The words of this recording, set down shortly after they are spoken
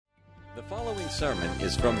The following sermon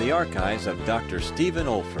is from the archives of Dr. Stephen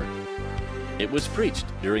Olford. It was preached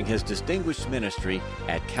during his distinguished ministry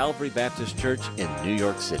at Calvary Baptist Church in New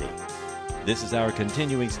York City. This is our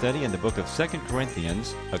continuing study in the book of 2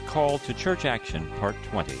 Corinthians, A Call to Church Action, Part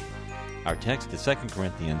 20. Our text is 2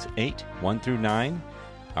 Corinthians 8, 1 through 9.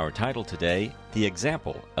 Our title today, The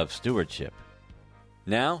Example of Stewardship.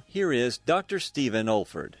 Now, here is Dr. Stephen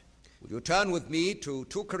Olford. Would you turn with me to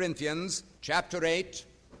 2 Corinthians chapter 8,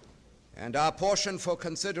 and our portion for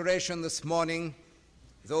consideration this morning,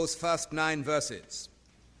 those first 9 verses.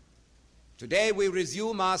 Today we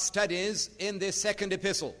resume our studies in this second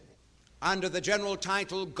epistle under the general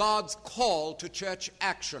title, God's Call to Church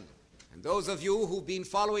Action. And those of you who've been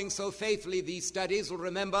following so faithfully these studies will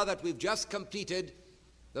remember that we've just completed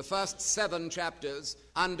the first 7 chapters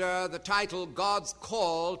under the title, God's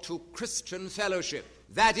Call to Christian Fellowship.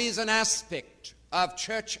 That is an aspect of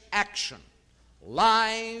church action,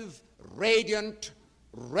 live, radiant,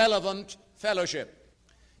 relevant fellowship.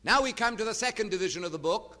 Now we come to the second division of the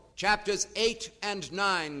book, chapters 8 and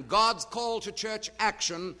 9, God's Call to Church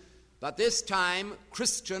Action, but this time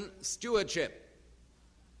Christian Stewardship.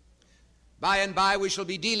 By and by we shall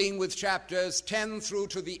be dealing with chapters 10 through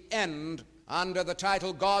to the end under the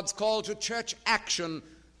title God's Call to Church Action,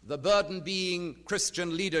 the burden being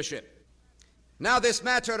Christian leadership. Now this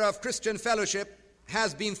matter of Christian fellowship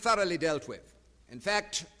has been thoroughly dealt with. In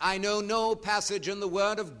fact, I know no passage in the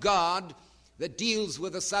Word of God that deals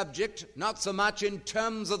with the subject, not so much in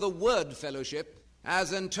terms of the word fellowship,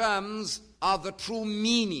 as in terms of the true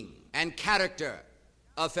meaning and character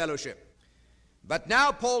of fellowship. But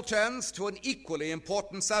now Paul turns to an equally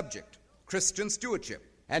important subject, Christian stewardship.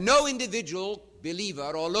 And no individual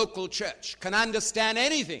believer or local church can understand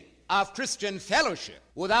anything of Christian fellowship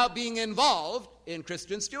without being involved in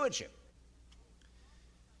Christian stewardship.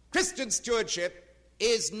 Christian stewardship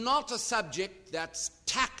is not a subject that's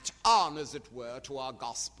tacked on, as it were, to our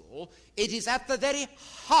gospel. It is at the very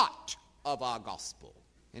heart of our gospel.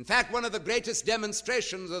 In fact, one of the greatest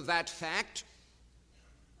demonstrations of that fact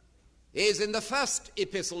is in the first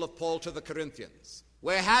epistle of Paul to the Corinthians,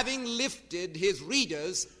 where having lifted his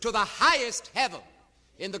readers to the highest heaven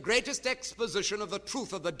in the greatest exposition of the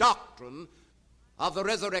truth of the doctrine of the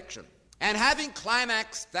resurrection, and having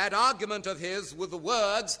climaxed that argument of his with the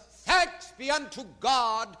words, "Thanks be unto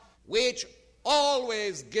God, which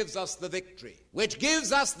always gives us the victory," which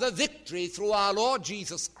gives us the victory through our Lord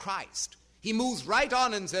Jesus Christ. He moves right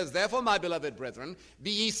on and says, "Therefore, my beloved brethren,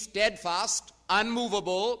 be ye steadfast,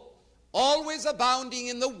 unmovable, always abounding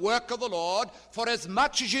in the work of the Lord, for as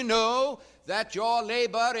much as you know that your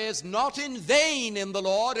labor is not in vain in the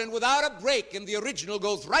Lord," and without a break in the original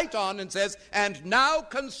goes right on and says, "And now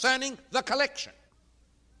concerning the collection."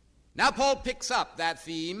 Now Paul picks up that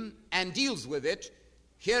theme and deals with it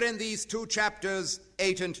here in these 2 chapters,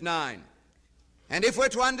 8 and 9. And if we're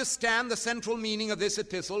to understand the central meaning of this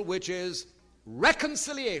epistle, which is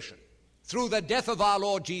reconciliation through the death of our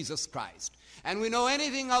Lord Jesus Christ, and we know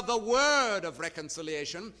anything of the word of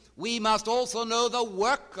reconciliation, we must also know the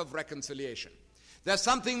work of reconciliation. There's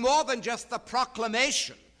something more than just the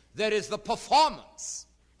proclamation. There is the performance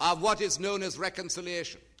of what is known as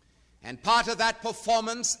reconciliation. And part of that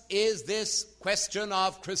performance is this question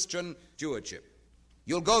of Christian stewardship.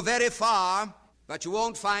 You'll go very far, but you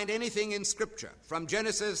won't find anything in Scripture, from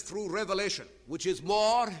Genesis through Revelation, which is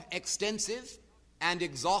more extensive and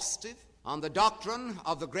exhaustive on the doctrine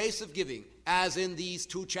of the grace of giving, as in these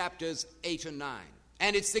 2 chapters, 8 and 9.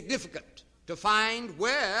 And it's significant to find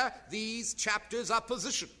where these chapters are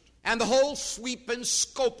positioned and the whole sweep and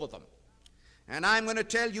scope of them. And I'm going to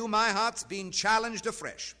tell you, my heart's been challenged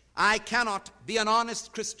afresh. I cannot be an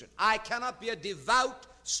honest Christian. I cannot be a devout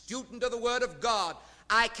student of the Word of God.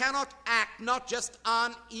 I cannot act not just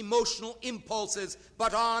on emotional impulses,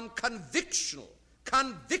 but on convictional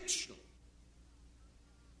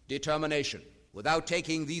determination, without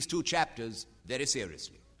taking these 2 chapters very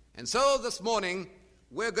seriously. And so this morning,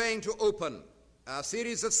 we're going to open a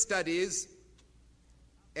series of studies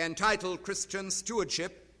entitled Christian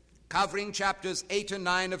Stewardship, covering chapters 8 and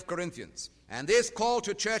 9 of Corinthians. And this call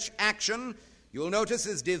to church action, you'll notice,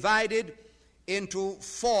 is divided into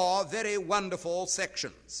 4 very wonderful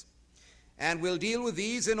sections. And we'll deal with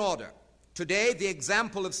these in order. Today, the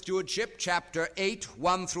example of stewardship, chapter 8,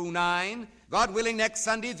 1 through 9. God willing, next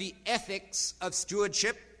Sunday, the ethics of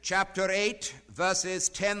stewardship, chapter 8, verses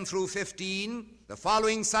 10 through 15. The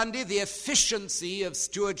following Sunday, the efficiency of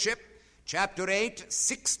stewardship, chapter 8,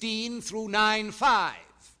 16 through 9:5.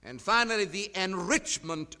 And finally, the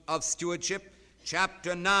enrichment of stewardship,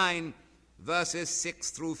 chapter 9, verses 6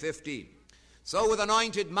 through 15. So with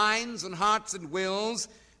anointed minds and hearts and wills,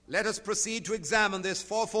 let us proceed to examine this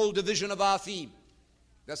fourfold division of our theme.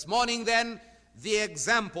 This morning, then, the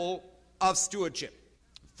example of stewardship.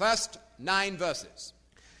 First 9 verses.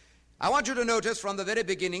 I want you to notice from the very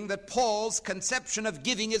beginning that Paul's conception of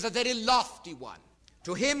giving is a very lofty one.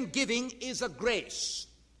 To him, giving is a grace,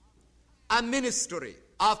 a ministry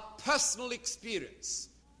of personal experience.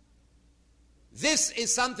 This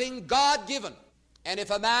is something God-given. And if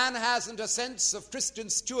a man hasn't a sense of Christian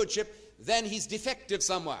stewardship, then he's defective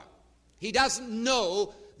somewhere. He doesn't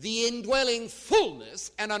know the indwelling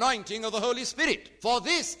fullness and anointing of the Holy Spirit. For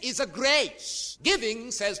this is a grace.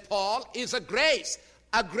 Giving, says Paul, is a grace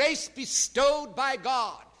bestowed by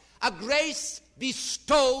God, a grace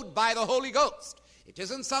bestowed by the Holy Ghost. It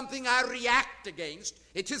isn't something I react against.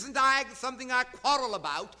 It isn't something I quarrel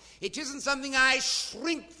about. It isn't something I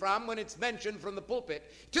shrink from when it's mentioned from the pulpit.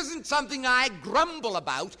 It isn't something I grumble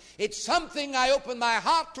about. It's something I open my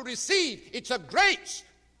heart to receive. It's a grace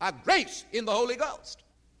in the Holy Ghost.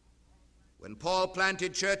 When Paul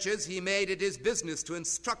planted churches, he made it his business to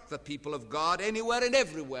instruct the people of God anywhere and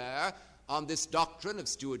everywhere on this doctrine of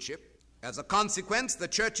stewardship. As a consequence, the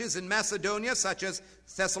churches in Macedonia, such as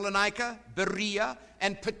Thessalonica, Berea,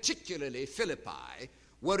 and particularly Philippi,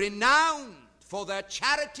 were renowned for their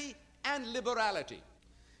charity and liberality.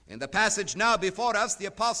 In the passage now before us, the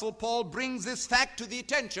Apostle Paul brings this fact to the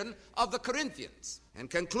attention of the Corinthians and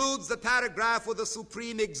concludes the paragraph with a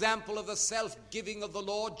supreme example of the self-giving of the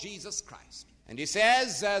Lord Jesus Christ. And he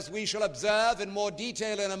says, as we shall observe in more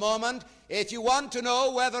detail in a moment, if you want to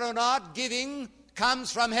know whether or not giving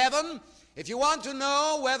comes from heaven, if you want to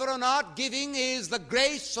know whether or not giving is the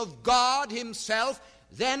grace of God himself,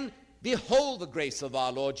 then behold the grace of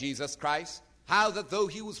our Lord Jesus Christ, how that though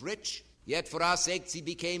he was rich, yet for our sakes he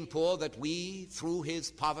became poor, that we, through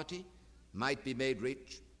his poverty, might be made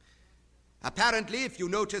rich. Apparently, if you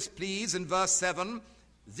notice, please, in verse 7,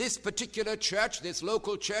 this particular church, this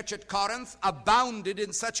local church at Corinth, abounded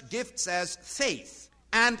in such gifts as faith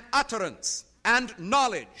and utterance and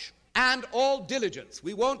knowledge and all diligence.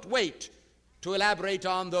 We won't wait to elaborate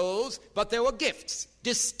on those, but there were gifts,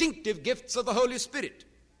 distinctive gifts of the Holy Spirit.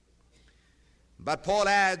 But Paul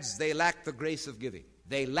adds they lacked the grace of giving.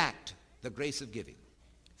 They lacked the grace of giving.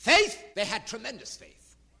 Faith, they had tremendous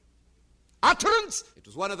faith. Utterance, it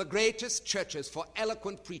was one of the greatest churches for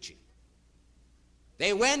eloquent preaching.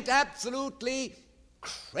 They went absolutely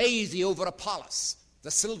crazy over Apollos,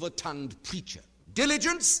 the silver-tongued preacher.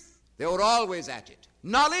 Diligence, they were always at it.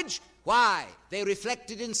 Knowledge, why? They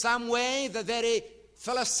reflected in some way the very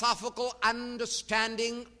philosophical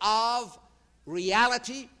understanding of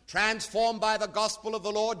reality transformed by the gospel of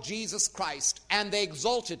the Lord Jesus Christ, and they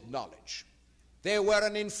exalted knowledge. They were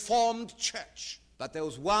an informed church, but there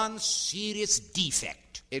was one serious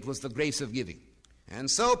defect. It was the grace of giving. And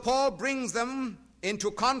so Paul brings them into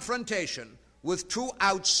confrontation with 2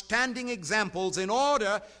 outstanding examples in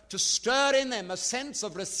order to stir in them a sense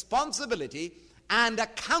of responsibility and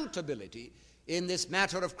accountability in this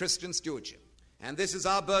matter of Christian stewardship. And this is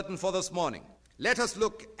our burden for this morning. Let us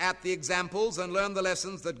look at the examples and learn the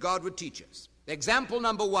lessons that God would teach us. Example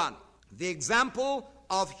number 1, the example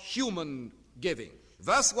of human giving.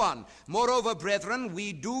 Verse 1, moreover, brethren,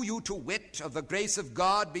 we do you to wit of the grace of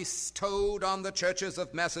God bestowed on the churches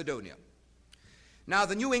of Macedonia. Now,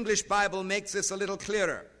 the New English Bible makes this a little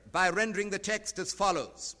clearer by rendering the text as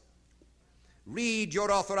follows. Read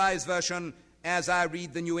your authorized version as I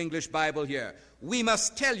read the New English Bible here. We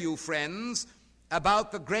must tell you, friends,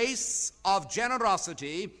 about the grace of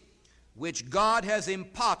generosity which God has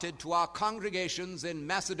imparted to our congregations in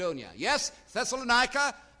Macedonia. Yes,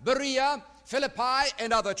 Thessalonica, Berea, Philippi,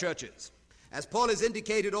 and other churches. As Paul has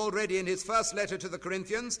indicated already in his first letter to the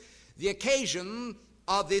Corinthians, the occasion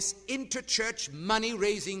of this interchurch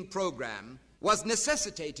money-raising program was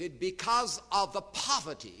necessitated because of the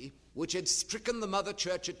poverty which had stricken the mother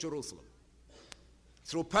church at Jerusalem.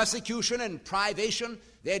 Through persecution and privation,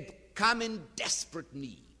 they had come in desperate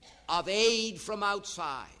need of aid from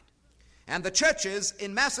outside. And the churches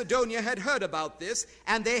in Macedonia had heard about this,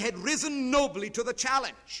 and they had risen nobly to the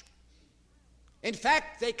challenge. In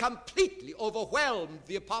fact, they completely overwhelmed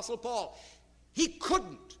the Apostle Paul. He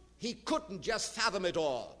couldn't just fathom it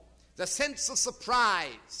all. The sense of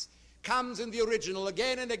surprise comes in the original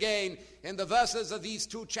again and again in the verses of these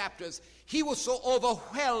 2 chapters. He was so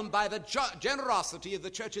overwhelmed by the generosity of the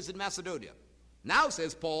churches in Macedonia. Now,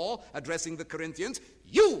 says Paul, addressing the Corinthians,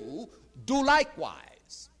 you do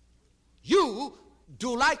likewise. You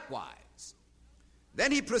do likewise.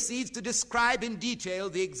 Then he proceeds to describe in detail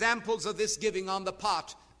the examples of this giving on the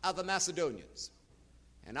part of the Macedonians.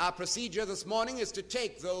 And our procedure this morning is to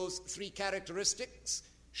take those 3 characteristics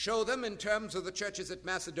Show them in terms of the churches at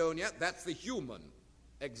Macedonia. That's the human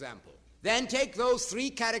example. Then take those three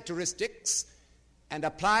characteristics and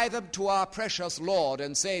apply them to our precious Lord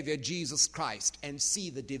and Savior Jesus Christ and see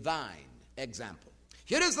the divine example.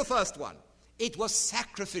 Here is the first one. It was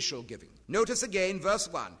sacrificial giving. Notice again verse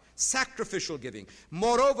 1. Sacrificial giving.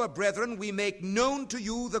 Moreover, brethren, we make known to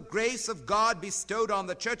you the grace of God bestowed on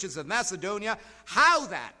the churches of Macedonia, how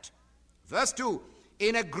that, verse 2,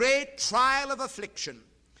 in a great trial of affliction,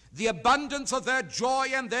 the abundance of their joy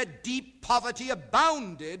and their deep poverty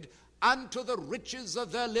abounded unto the riches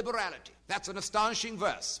of their liberality. That's an astonishing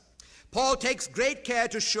verse. Paul takes great care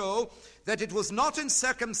to show that it was not in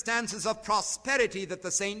circumstances of prosperity that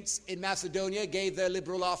the saints in Macedonia gave their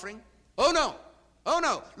liberal offering. Oh no, oh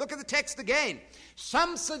no. Look at the text again.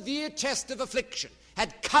 Some severe test of affliction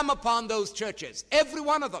had come upon those churches, every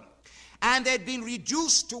one of them, and they'd been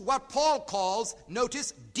reduced to what Paul calls,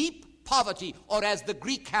 notice, deep poverty, or as the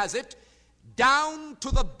Greek has it, down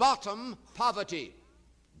to the bottom poverty.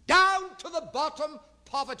 Down to the bottom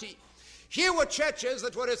poverty. Here were churches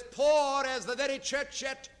that were as poor as the very church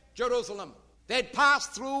at Jerusalem. They'd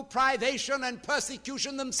passed through privation and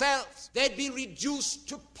persecution themselves. They'd been reduced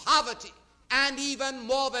to poverty, and even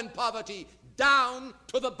more than poverty, down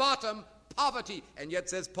to the bottom poverty. And yet,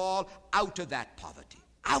 says Paul, out of that poverty,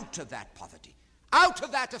 out of that poverty, out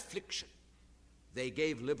of that affliction, they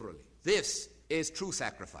gave liberally. This is true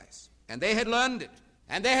sacrifice. And they had learned it.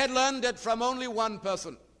 And they had learned it from only one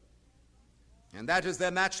person. And that is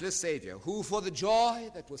their matchless Savior, who for the joy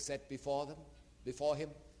that was set before him,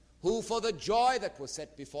 who for the joy that was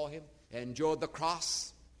set before him, endured the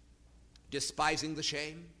cross, despising the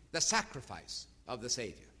shame, the sacrifice of the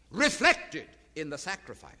Savior, reflected in the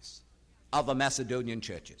sacrifice of the Macedonian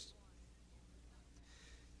churches.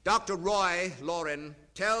 Dr. Roy Lauren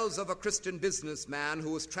tells of a Christian businessman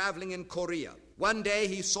who was traveling in Korea. One day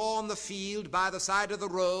he saw on the field by the side of the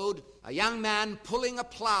road a young man pulling a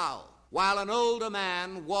plow, while an older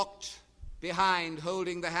man walked behind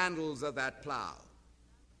holding the handles of that plow.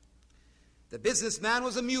 The businessman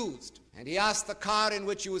was amused, and he asked the car in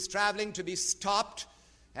which he was traveling to be stopped,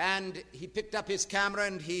 and he picked up his camera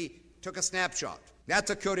and he took a snapshot.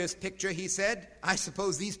 That's a curious picture, he said. I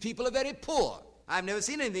suppose these people are very poor. I've never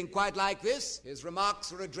seen anything quite like this. His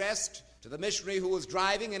remarks were addressed to the missionary who was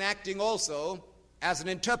driving and acting also as an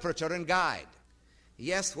interpreter and guide.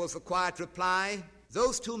 Yes, was the quiet reply.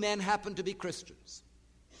 Those two men happened to be Christians.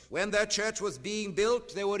 When their church was being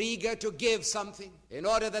built, they were eager to give something in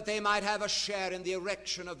order that they might have a share in the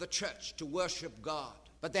erection of the church to worship God.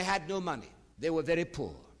 But they had no money. They were very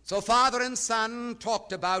poor. So father and son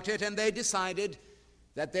talked about it, and they decided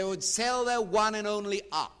that they would sell their one and only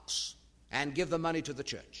ox and give the money to the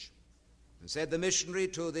church. And said the missionary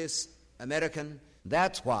to this American,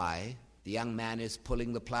 that's why the young man is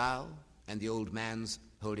pulling the plow and the old man's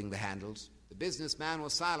holding the handles. The businessman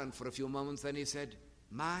was silent for a few moments, then he said,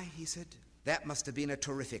 he said, that must have been a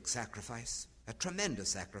terrific sacrifice, a tremendous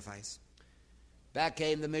sacrifice. Back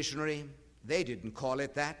came the missionary. They didn't call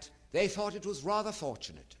it that. They thought it was rather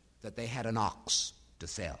fortunate that they had an ox to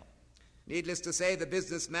sell. Needless to say, the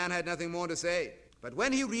businessman had nothing more to say. But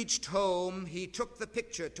when he reached home, he took the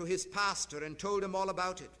picture to his pastor and told him all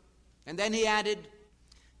about it. And then he added,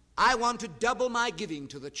 I want to double my giving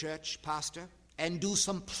to the church, pastor, and do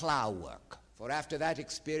some plow work. For after that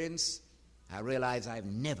experience, I realize I've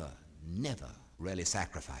never really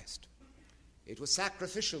sacrificed. It was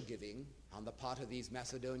sacrificial giving on the part of these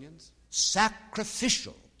Macedonians.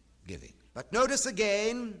 Sacrificial giving. But notice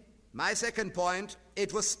again, my second point,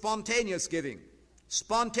 it was spontaneous giving.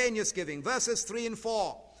 Spontaneous giving. Verses 3 and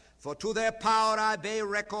 4. For to their power I bear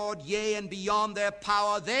record, yea, and beyond their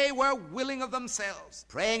power they were willing of themselves,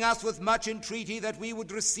 praying us with much entreaty that we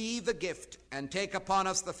would receive the gift and take upon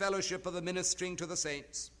us the fellowship of the ministering to the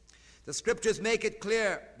saints. The scriptures make it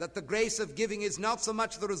clear that the grace of giving is not so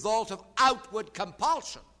much the result of outward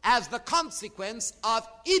compulsion as the consequence of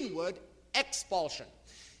inward expulsion.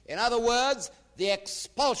 In other words, the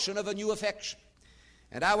expulsion of a new affection.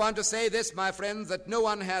 And I want to say this, my friends, that no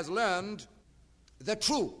one has learned the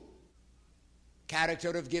true character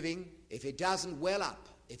of giving if it doesn't well up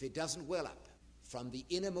from the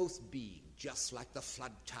innermost being, just like the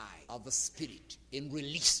flood tide of the Spirit in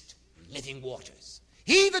released living waters.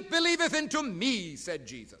 He that believeth into me, said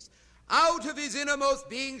Jesus, out of his innermost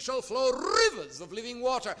being shall flow rivers of living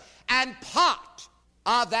water, and part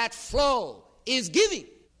of that flow is giving.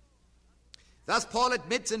 Thus Paul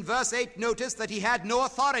admits in verse 8, notice that he had no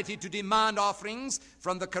authority to demand offerings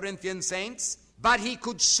from the Corinthian saints, but he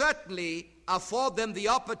could certainly afford them the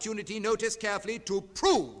opportunity, notice carefully, to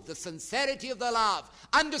prove the sincerity of their love.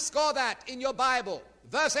 Underscore that in your Bible.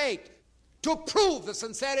 Verse 8, to prove the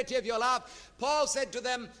sincerity of your love, Paul said to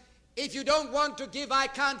them, if you don't want to give, I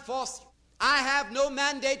can't force you. I have no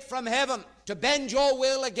mandate from heaven to bend your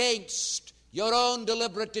will against your own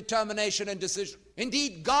deliberate determination and decision.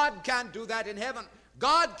 Indeed, God can't do that in heaven.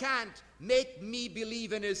 God can't make me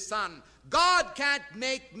believe in his Son. God can't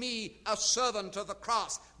make me a servant of the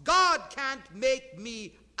cross. God can't make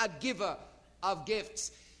me a giver of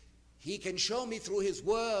gifts. He can show me through his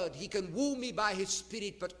word. He can woo me by his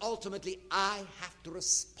Spirit, but ultimately I have to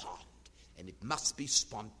respond, and it must be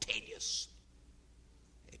spontaneous.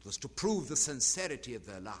 It was to prove the sincerity of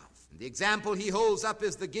their love. And the example he holds up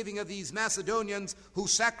is the giving of these Macedonians who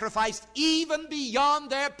sacrificed even beyond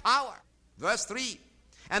their power. Verse 3.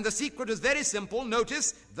 And the secret is very simple.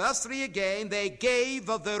 Notice, verse 3 again, they gave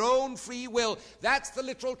of their own free will. That's the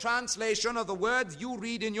literal translation of the words you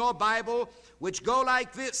read in your Bible, which go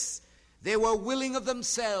like this. They were willing of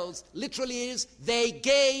themselves. Literally is, they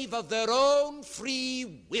gave of their own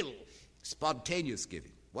free will. Spontaneous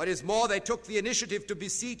giving. What is more, they took the initiative to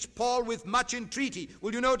beseech Paul with much entreaty.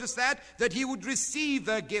 Will you notice that? That he would receive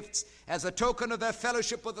their gifts as a token of their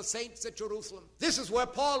fellowship with the saints at Jerusalem. This is where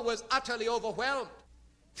Paul was utterly overwhelmed.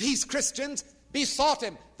 These Christians besought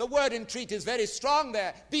him. The word entreat is very strong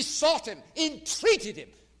there. Besought him, entreated him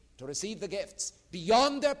to receive the gifts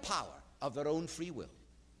beyond their power of their own free will.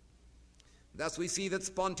 Thus we see that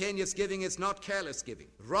spontaneous giving is not careless giving.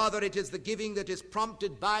 Rather, it is the giving that is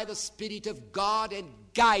prompted by the Spirit of God and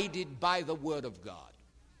guided by the Word of God.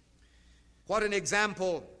 What an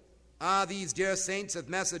example are these dear saints of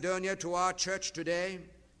Macedonia to our church today.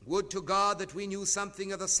 Would to God that we knew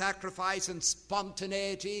something of the sacrifice and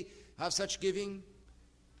spontaneity of such giving.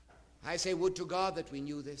 I say, would to God that we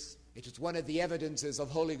knew this. It is one of the evidences of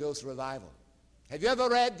Holy Ghost revival. Have you ever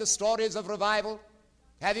read the stories of revival?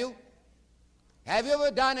 Have you? Have you ever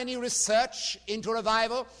done any research into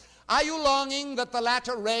revival? Are you longing that the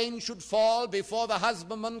latter rain should fall before the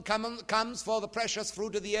husbandman comes for the precious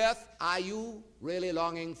fruit of the earth? Are you really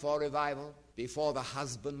longing for revival before the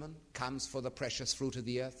husbandman comes for the precious fruit of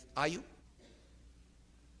the earth? Are you?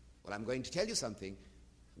 Well, I'm going to tell you something.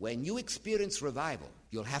 When you experience revival,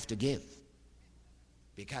 you'll have to give.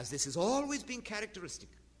 Because this has always been characteristic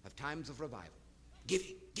of times of revival.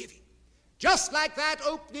 Giving, giving. Just like that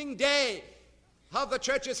opening day of the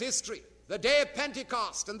church's history, the day of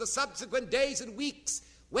Pentecost and the subsequent days and weeks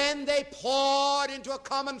when they poured into a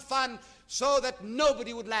common fund so that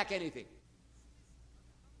nobody would lack anything.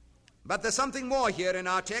 But there's something more here in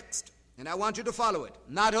our text, and I want you to follow it.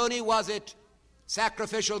 Not only was it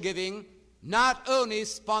sacrificial giving, not only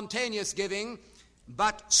spontaneous giving,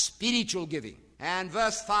 but spiritual giving. And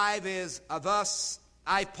verse 5 is a verse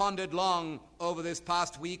I pondered long over this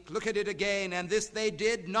past week. Look at it again. And this they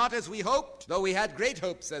did, not as we hoped, though we had great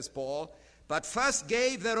hope, says Paul, but first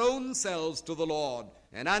gave their own selves to the Lord,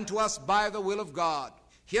 and unto us by the will of God.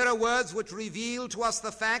 Here are words which reveal to us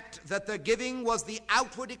the fact that their giving was the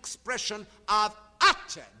outward expression of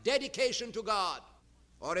utter dedication to God.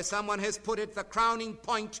 Or as someone has put it, the crowning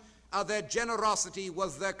point of their generosity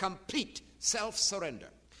was their complete self-surrender.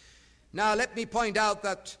 Now let me point out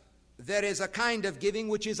that there is a kind of giving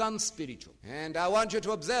which is unspiritual. And I want you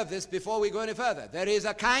to observe this before we go any further. There is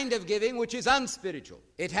a kind of giving which is unspiritual.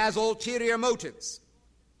 It has ulterior motives.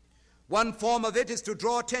 One form of it is to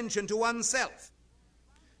draw attention to oneself.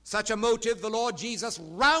 Such a motive the Lord Jesus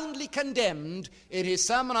roundly condemned in his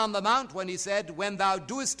Sermon on the Mount when he said, when thou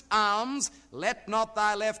doest alms, let not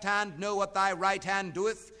thy left hand know what thy right hand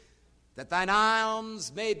doeth, that thine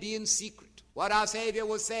alms may be in secret. What our Savior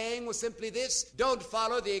was saying was simply this: don't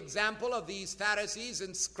follow the example of these Pharisees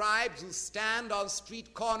and scribes who stand on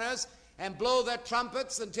street corners and blow their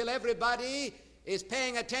trumpets until everybody is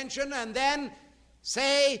paying attention and then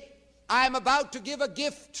say, I'm about to give a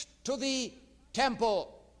gift to the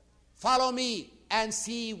temple. Follow me and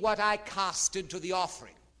see what I cast into the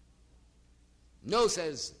offering. No,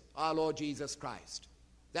 says our Lord Jesus Christ.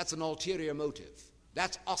 That's an ulterior motive.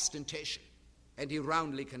 That's ostentation. And he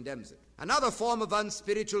roundly condemns it. Another form of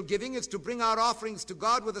unspiritual giving is to bring our offerings to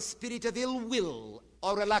God with a spirit of ill will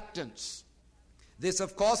or reluctance. This,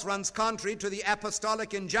 of course, runs contrary to the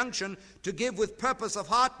apostolic injunction to give with purpose of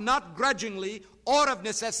heart, not grudgingly or of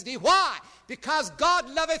necessity. Why? Because God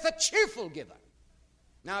loveth a cheerful giver.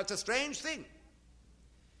 Now, it's a strange thing.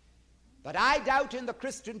 But I doubt in the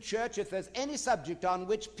Christian church if there's any subject on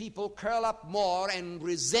which people curl up more and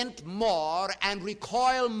resent more and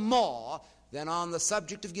recoil more than on the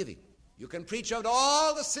subject of giving. You can preach out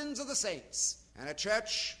all the sins of the saints, and a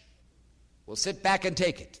church will sit back and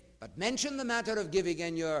take it. But mention the matter of giving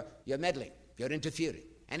and you're meddling, you're interfering.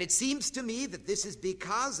 And it seems to me that this is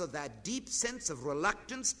because of that deep sense of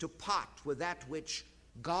reluctance to part with that which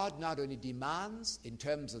God not only demands in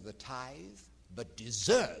terms of the tithe, but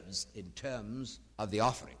deserves in terms of the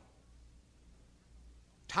offering.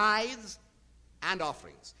 Tithes and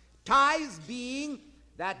offerings. Tithes being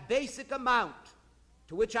that basic amount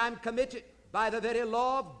to which I'm committed by the very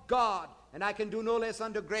law of God, and I can do no less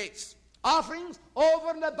under grace. Offerings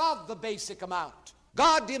over and above the basic amount.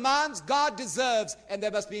 God demands, God deserves, and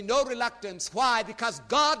there must be no reluctance. Why? Because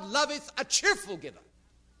God loveth a cheerful giver.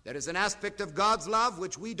 There is an aspect of God's love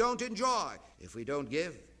which we don't enjoy if we don't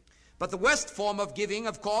give. But the worst form of giving,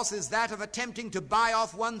 of course, is that of attempting to buy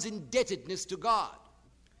off one's indebtedness to God.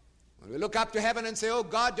 When we look up to heaven and say, oh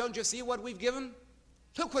God, don't you see what we've given?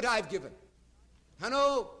 Look what I've given. I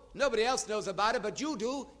know nobody else knows about it, but you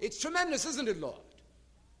do. It's tremendous, isn't it, Lord?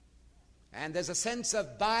 And there's a sense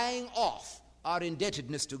of buying off our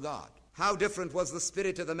indebtedness to God. How different was the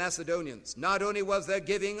spirit of the Macedonians. Not only was their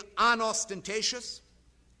giving unostentatious,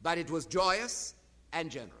 but it was joyous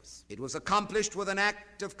and generous. It was accomplished with an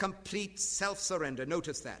act of complete self-surrender.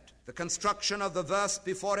 Notice that. The construction of the verse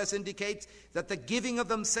before us indicates that the giving of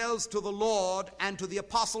themselves to the Lord and to the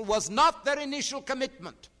apostle was not their initial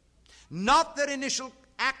commitment, not their initial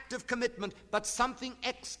act of commitment, but something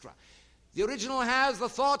extra. The original has the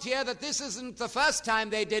thought here that this isn't the first time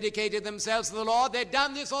they dedicated themselves to the Lord. They'd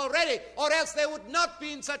done this already, or else they would not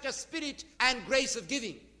be in such a spirit and grace of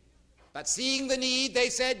giving. But seeing the need, they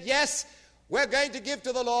said, yes, we're going to give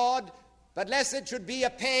to the Lord, but lest it should be a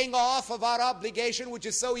paying off of our obligation, which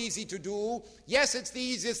is so easy to do. Yes, it's the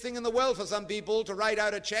easiest thing in the world for some people to write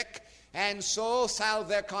out a check and so salve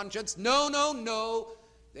their conscience. No, no, no.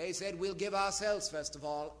 They said, we'll give ourselves first of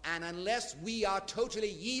all, and unless we are totally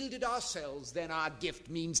yielded ourselves, then our gift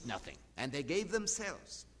means nothing. And they gave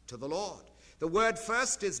themselves to the Lord. The word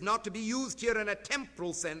first is not to be used here in a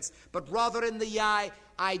temporal sense, but rather in the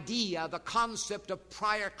idea, the concept of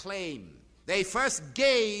prior claim. They first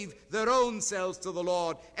gave their own selves to the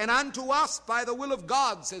Lord, and unto us by the will of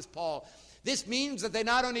God, says Paul. This means that they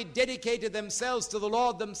not only dedicated themselves to the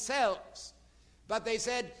Lord themselves, but they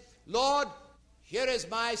said, Lord, here is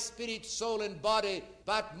my spirit, soul, and body,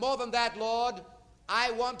 but more than that, Lord,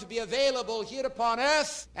 I want to be available here upon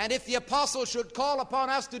earth, and if the apostle should call upon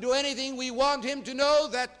us to do anything, we want him to know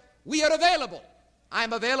that we are available.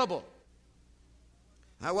 I'm available.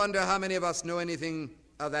 I wonder how many of us know anything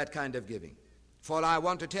of that kind of giving. For I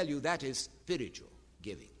want to tell you that is spiritual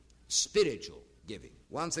giving. Spiritual giving.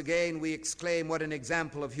 Once again, we exclaim what an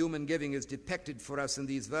example of human giving is depicted for us in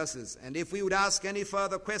these verses. And if we would ask any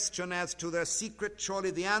further question as to their secret,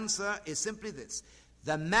 surely the answer is simply this.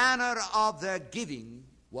 The manner of their giving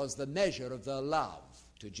was the measure of their love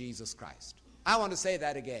to Jesus Christ. I want to say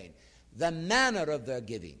that again. The manner of their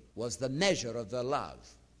giving was the measure of their love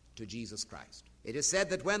to Jesus Christ. It is said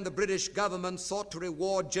that when the British government sought to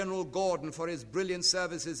reward General Gordon for his brilliant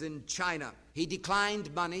services in China, he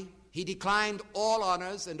declined money. He declined all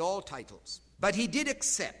honors and all titles, but he did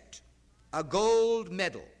accept a gold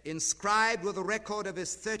medal inscribed with a record of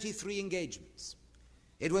his 33 engagements.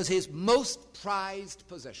 It was his most prized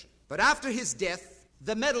possession. But after his death,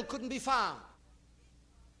 the medal couldn't be found.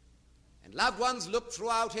 And loved ones looked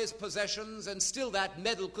throughout his possessions, and still that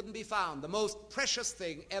medal couldn't be found, the most precious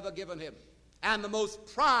thing ever given him, and the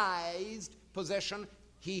most prized possession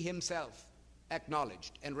he himself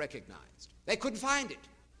acknowledged and recognized. They couldn't find it.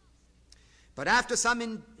 But after some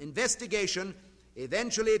investigation,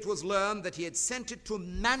 eventually it was learned that he had sent it to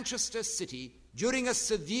Manchester City during a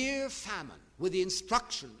severe famine with the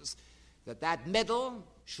instructions that that medal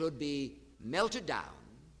should be melted down,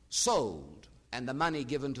 sold, and the money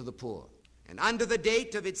given to the poor. And under the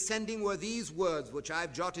date of its sending were these words, which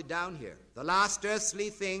I've jotted down here. The last earthly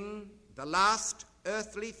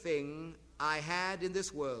thing I had in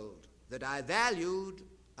this world that I valued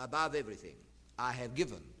above everything, I have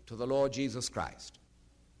given to the Lord Jesus Christ.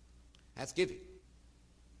 That's giving.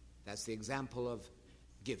 That's the example of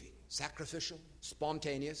giving. Sacrificial,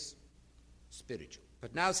 spontaneous, spiritual.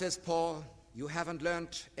 But now, says Paul, you haven't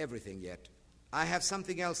learnt everything yet. I have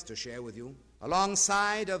something else to share with you.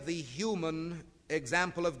 Alongside of the human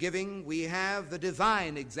example of giving, we have the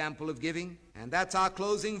divine example of giving, and that's our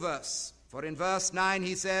closing verse. For in verse 9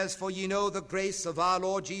 he says, For ye know the grace of our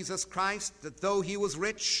Lord Jesus Christ, that though he was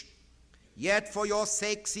rich, yet for your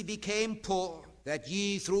sakes he became poor, that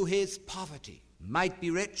ye through his poverty might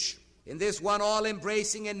be rich. In this one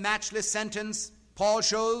all-embracing and matchless sentence, Paul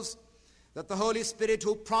shows that the Holy Spirit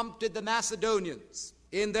who prompted the Macedonians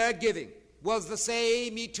in their giving was the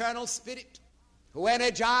same eternal Spirit who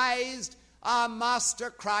energized our Master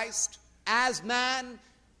Christ as man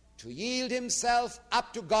to yield himself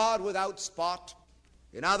up to God without spot.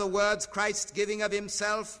 In other words, Christ's giving of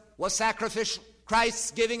himself was sacrificial.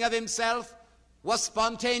 Christ's giving of himself was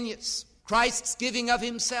spontaneous. Christ's giving of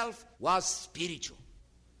himself was spiritual.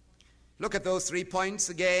 Look at those 3 points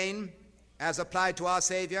again as applied to our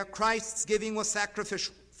Savior. Christ's giving was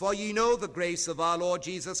sacrificial. For ye know the grace of our Lord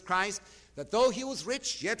Jesus Christ, that though he was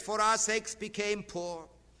rich, yet for our sakes became poor.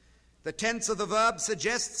 The tense of the verb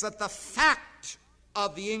suggests that the fact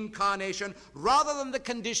of the incarnation, rather than the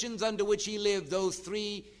conditions under which he lived those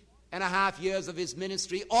 3.5 years of his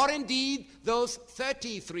ministry, or indeed those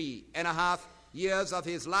 33.5 years of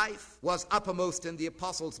his life, was uppermost in the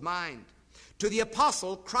apostle's mind. To the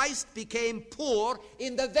apostle, Christ became poor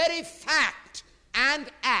in the very fact and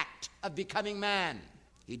act of becoming man.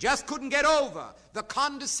 He just couldn't get over the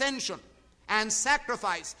condescension and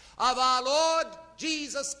sacrifice of our Lord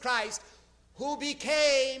Jesus Christ, who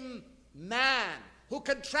became man, who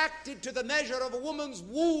contracted to the measure of a woman's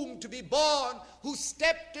womb to be born, who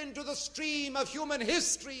stepped into the stream of human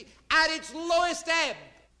history at its lowest ebb.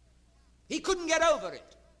 He couldn't get over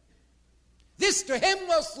it. This to him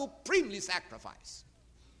was supremely sacrifice.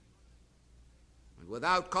 And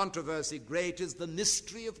without controversy, great is the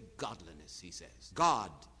mystery of godliness, he says.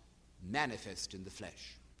 God manifest in the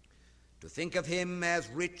flesh. To think of him as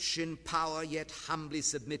rich in power, yet humbly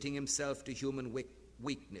submitting himself to human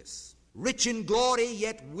weakness. Rich in glory,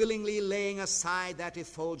 yet willingly laying aside that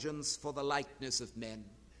effulgence for the likeness of men.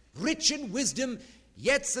 Rich in wisdom,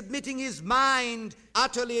 yet submitting his mind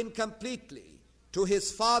utterly and completely to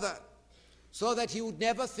his Father, so that he would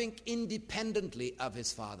never think independently of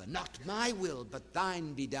his Father. Not my will, but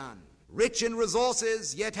thine be done. Rich in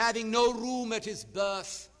resources, yet having no room at his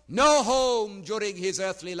birth, no home during his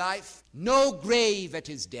earthly life, no grave at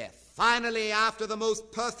his death. Finally, after the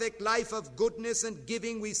most perfect life of goodness and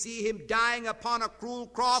giving, we see him dying upon a cruel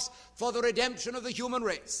cross for the redemption of the human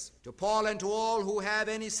race. To Paul and to all who have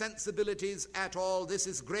any sensibilities at all, this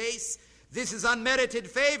is grace, this is unmerited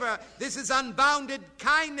favor, this is unbounded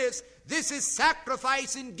kindness, this is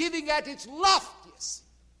sacrifice in giving at its loftiest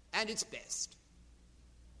and its best.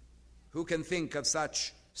 Who can think of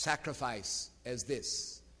such sacrifice as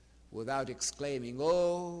this without exclaiming,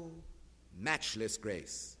 "Oh, matchless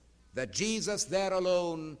grace, that Jesus there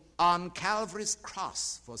alone on Calvary's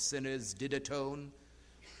cross for sinners did atone.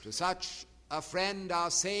 To such a friend, our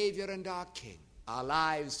Savior and our King, our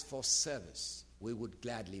lives for service we would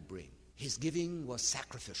gladly bring." His giving was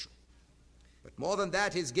sacrificial. But more than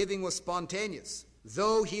that, his giving was spontaneous.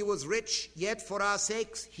 Though he was rich, yet for our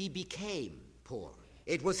sakes he became poor.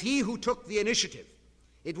 It was he who took the initiative.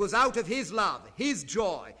 It was out of his love, his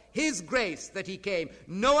joy, his grace that he came.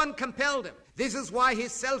 No one compelled him. This is why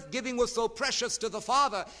his self-giving was so precious to the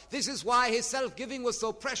Father. This is why his self-giving was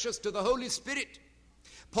so precious to the Holy Spirit.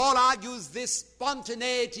 Paul argues this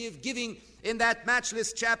spontaneity of giving in that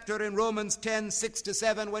matchless chapter in Romans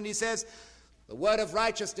 10:6-7, when he says, "The word of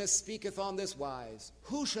righteousness speaketh on this wise,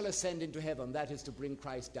 who shall ascend into heaven?" That is to bring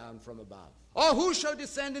Christ down from above. "Or who shall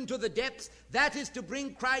descend into the depths?" That is to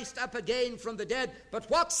bring Christ up again from the dead. "But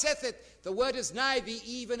what saith it? The word is nigh thee,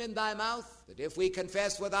 even in thy mouth, that if we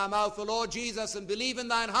confess with our mouth the Lord Jesus and believe in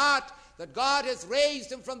thine heart that God hath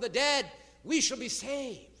raised him from the dead, we shall be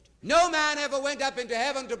saved." No man ever went up into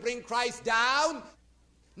heaven to bring Christ down.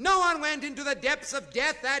 No one went into the depths of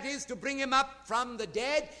death, that is to bring him up from the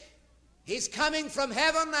dead. His coming from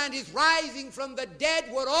heaven and his rising from the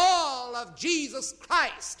dead were all of Jesus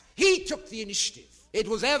Christ. He took the initiative. It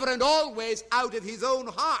was ever and always out of his own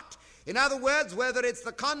heart. In other words, whether it's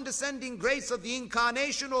the condescending grace of the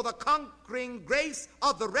incarnation or the conquering grace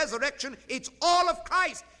of the resurrection, it's all of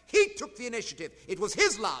Christ. He took the initiative. It was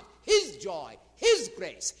his love, his joy, his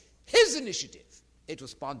grace, his initiative. It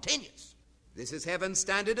was spontaneous. This is heaven's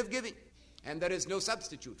standard of giving, and there is no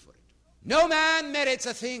substitute for it. No man merits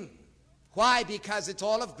a thing. Why? Because it's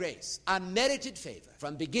all of grace, unmerited favor,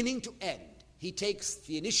 from beginning to end. He takes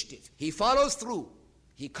the initiative. He follows through.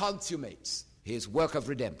 He consummates his work of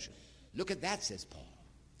redemption. Look at that, says Paul.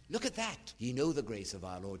 Look at that. Ye know the grace of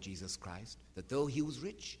our Lord Jesus Christ, that though he was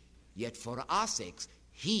rich, yet for our sakes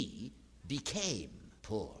he became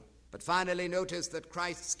poor. But finally, notice that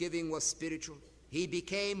Christ's giving was spiritual. He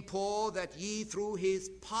became poor that ye through his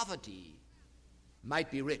poverty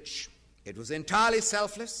might be rich. It was entirely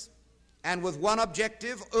selfless, and with one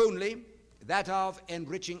objective only, that of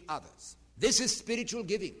enriching others. This is spiritual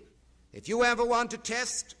giving. If you ever want to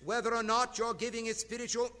test whether or not your giving is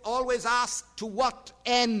spiritual, always ask, to what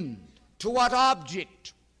end, to what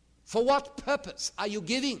object, for what purpose are you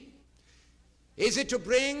giving? Is it to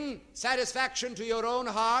bring satisfaction to your own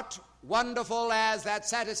heart, wonderful as that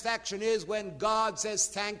satisfaction is when God says,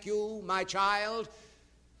 "Thank you, my child."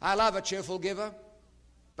 I love a cheerful giver.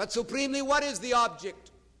 But supremely, what is the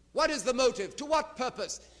object? What is the motive? To what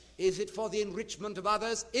purpose? Is it for the enrichment of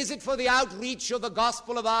others? Is it for the outreach of the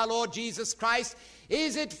gospel of our Lord Jesus Christ?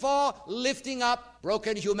 Is it for lifting up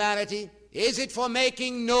broken humanity? Is it for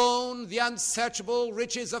making known the unsearchable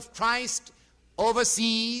riches of Christ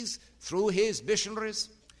overseas through his missionaries?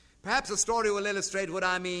 Perhaps a story will illustrate what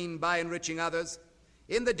I mean by enriching others.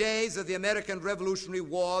 In the days of the American Revolutionary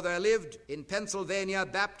War, there lived in Pennsylvania a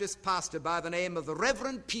Baptist pastor by the name of the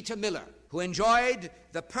Reverend Peter Miller, who enjoyed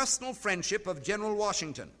the personal friendship of General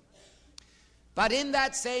Washington. But in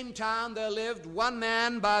that same town there lived one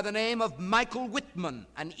man by the name of Michael Whitman,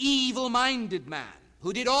 an evil-minded man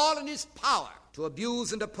who did all in his power to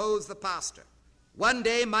abuse and oppose the pastor. One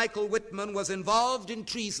day Michael Whitman was involved in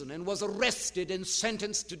treason and was arrested and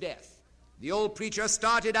sentenced to death. The old preacher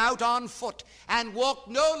started out on foot and walked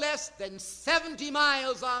no less than 70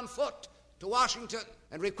 miles on foot to Washington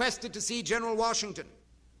and requested to see General Washington.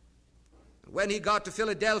 When he got to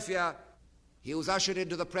Philadelphia, he was ushered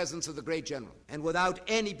into the presence of the great general, and without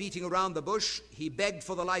any beating around the bush, he begged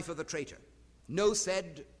for the life of the traitor. "No,"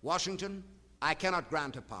 said Washington, "I cannot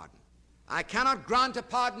grant a pardon. I cannot grant a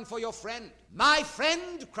pardon for your friend." "My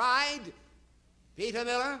friend," cried Peter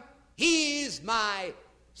Miller, "he is my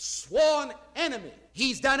sworn enemy.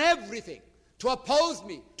 He's done everything to oppose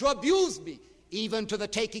me, to abuse me, even to the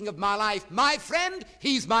taking of my life. My friend,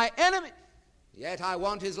 he's my enemy. Yet I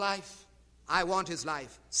want his life. I want his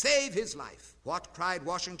life. Save his life." "What?" cried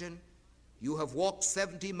Washington. "You have walked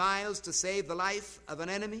 70 miles to save the life of an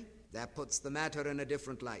enemy? That puts the matter in a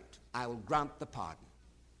different light. I will grant the pardon."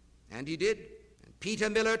 And he did. And Peter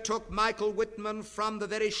Miller took Michael Whitman from the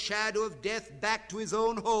very shadow of death back to his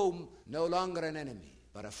own home, no longer an enemy,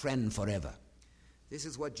 but a friend forever. This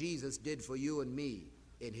is what Jesus did for you and me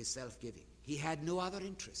in his self-giving. He had no other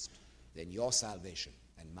interest than your salvation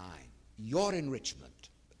and mine, your enrichment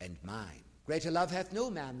and mine. "Greater love hath no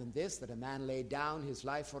man than this, that a man lay down his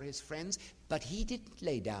life for his friends." But he didn't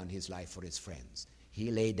lay down his life for his friends.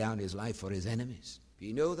 He laid down his life for his enemies. Do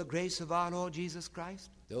you know the grace of our Lord Jesus Christ?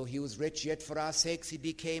 Though he was rich, yet for our sakes he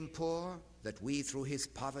became poor, that we through his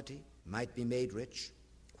poverty might be made rich.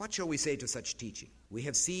 What shall we say to such teaching? We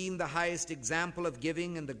have seen the highest example of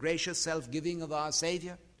giving and the gracious self-giving of our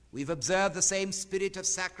Savior. We've observed the same spirit of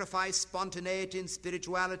sacrifice, spontaneity, and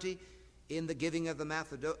spirituality in the giving of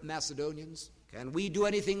the Macedonians. Can we do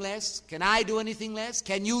anything less? Can I do anything less?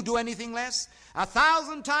 Can you do anything less?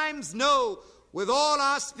 1,000 times no. With all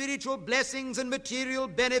our spiritual blessings and material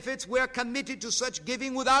benefits, we're committed to such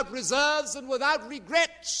giving without reserves and without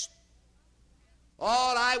regrets.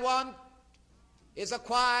 All I want is a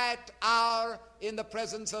quiet hour in the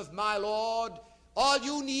presence of my Lord. All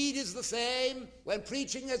you need is the same. When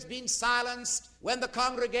preaching has been silenced, when the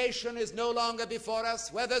congregation is no longer before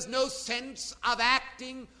us, where there's no sense of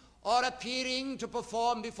acting or appearing to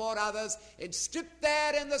perform before others, and stripped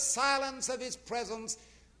there in the silence of his presence,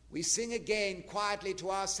 we sing again quietly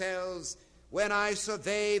to ourselves, "When I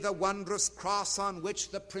survey the wondrous cross on which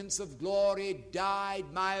the Prince of Glory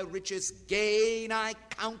died, my richest gain I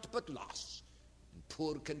count but loss, and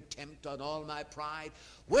pour contempt on all my pride.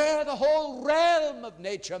 Were the whole realm of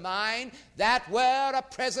nature mine, that were a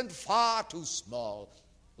present far too small.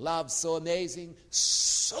 Love so amazing,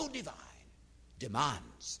 so divine,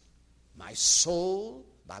 demands my soul,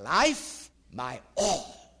 my life, my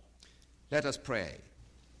all." Let us pray.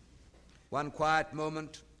 One quiet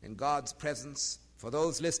moment in God's presence for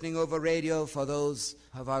those listening over radio, for those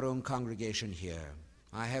of our own congregation here.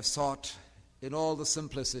 I have sought in all the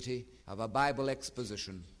simplicity of a Bible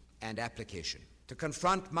exposition and application to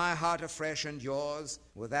confront my heart afresh and yours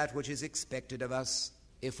with that which is expected of us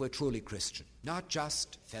if we're truly Christian. Not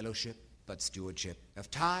just fellowship, but stewardship of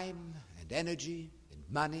time and energy and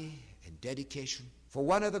money and dedication for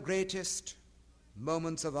one of the greatest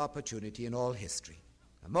moments of opportunity in all history.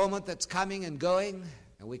 A moment that's coming and going,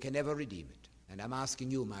 and we can never redeem it. And I'm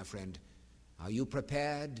asking you, my friend, are you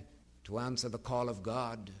prepared to answer the call of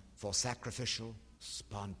God for sacrificial,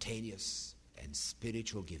 spontaneous, and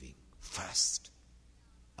spiritual giving? First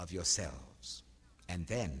of yourselves, and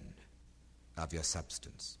then of your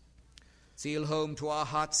substance. Seal home to our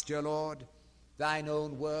hearts, dear Lord, thine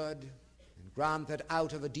own word, and grant that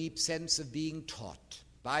out of a deep sense of being taught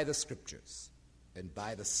by the Scriptures and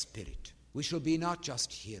by the Spirit, we shall be not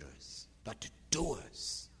just hearers, but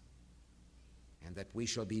doers, and that we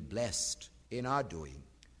shall be blessed in our doing.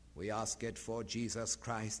 We ask it for Jesus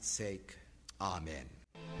Christ's sake. Amen.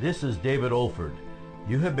 This is David Olford.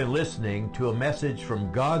 You have been listening to a message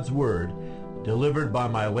from God's Word delivered by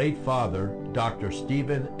my late father, Dr.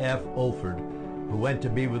 Stephen F. Olford, who went to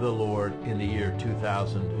be with the Lord in the year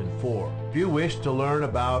 2004. If you wish to learn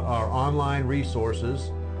about our online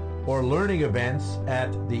resources or learning events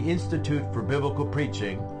at the Institute for Biblical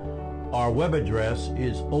Preaching, our web address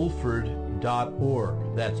is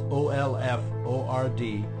olford.org. That's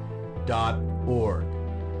olford.org.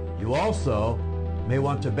 You also may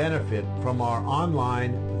want to benefit from our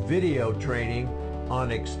online video training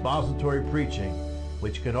on expository preaching,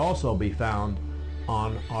 which can also be found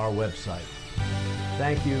on our website.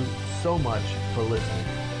 Thank you so much for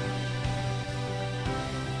listening.